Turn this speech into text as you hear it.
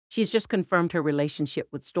She's just confirmed her relationship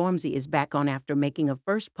with Stormzy is back on after making a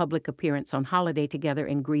first public appearance on holiday together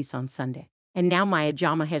in Greece on Sunday. And now Maya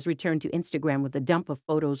Jama has returned to Instagram with a dump of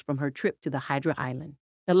photos from her trip to the Hydra Island.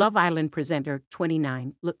 The Love Island presenter,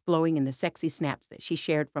 29, looked glowing in the sexy snaps that she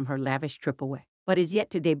shared from her lavish trip away, but is yet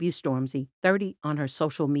to debut Stormzy, 30, on her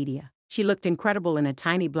social media. She looked incredible in a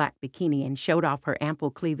tiny black bikini and showed off her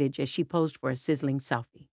ample cleavage as she posed for a sizzling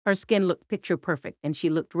selfie. Her skin looked picture perfect and she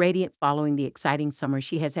looked radiant following the exciting summer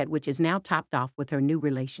she has had, which is now topped off with her new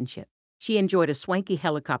relationship. She enjoyed a swanky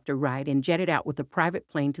helicopter ride and jetted out with a private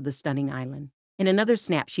plane to the stunning island. In another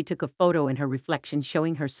snap, she took a photo in her reflection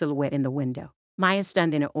showing her silhouette in the window. Maya,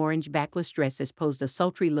 stunned in an orange backless dress, has posed a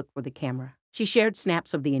sultry look for the camera. She shared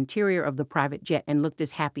snaps of the interior of the private jet and looked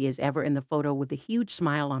as happy as ever in the photo with a huge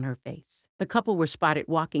smile on her face. The couple were spotted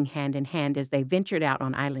walking hand in hand as they ventured out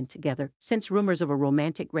on island together, since rumors of a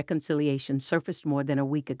romantic reconciliation surfaced more than a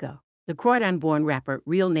week ago. The Croydon-born rapper,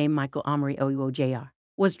 real name Michael Omri Oyo Jr.,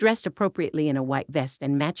 was dressed appropriately in a white vest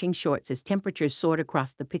and matching shorts as temperatures soared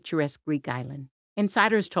across the picturesque Greek island.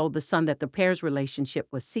 Insiders told The Sun that the pair's relationship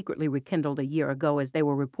was secretly rekindled a year ago as they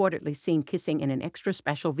were reportedly seen kissing in an extra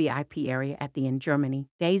special VIP area at the Inn, Germany,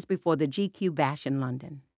 days before the GQ bash in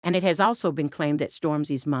London. And it has also been claimed that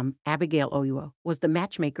Stormzy's mum, Abigail Oyuo, was the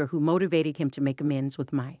matchmaker who motivated him to make amends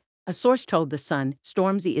with Maya. A source told The Sun,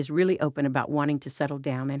 Stormzy is really open about wanting to settle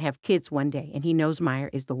down and have kids one day, and he knows Maya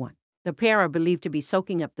is the one. The pair are believed to be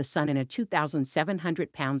soaking up the sun in a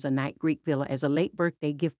 £2,700 a night Greek villa as a late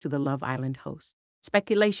birthday gift to the Love Island host.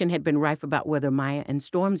 Speculation had been rife about whether Maya and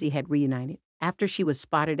Stormzy had reunited after she was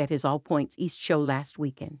spotted at his All Points East show last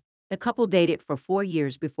weekend. The couple dated for 4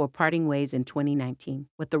 years before parting ways in 2019,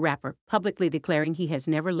 with the rapper publicly declaring he has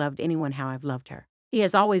never loved anyone how I've loved her. He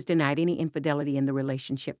has always denied any infidelity in the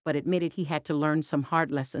relationship, but admitted he had to learn some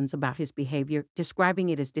hard lessons about his behavior, describing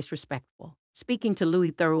it as disrespectful. Speaking to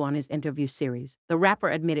Louis Theroux on his interview series, the rapper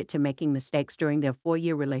admitted to making mistakes during their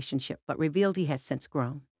 4-year relationship, but revealed he has since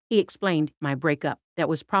grown. He explained, my breakup, that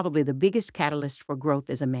was probably the biggest catalyst for growth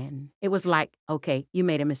as a man. It was like, okay, you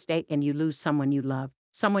made a mistake and you lose someone you love,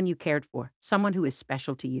 someone you cared for, someone who is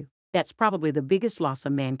special to you. That's probably the biggest loss a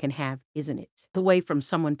man can have, isn't it? Away from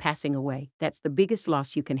someone passing away, that's the biggest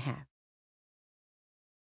loss you can have.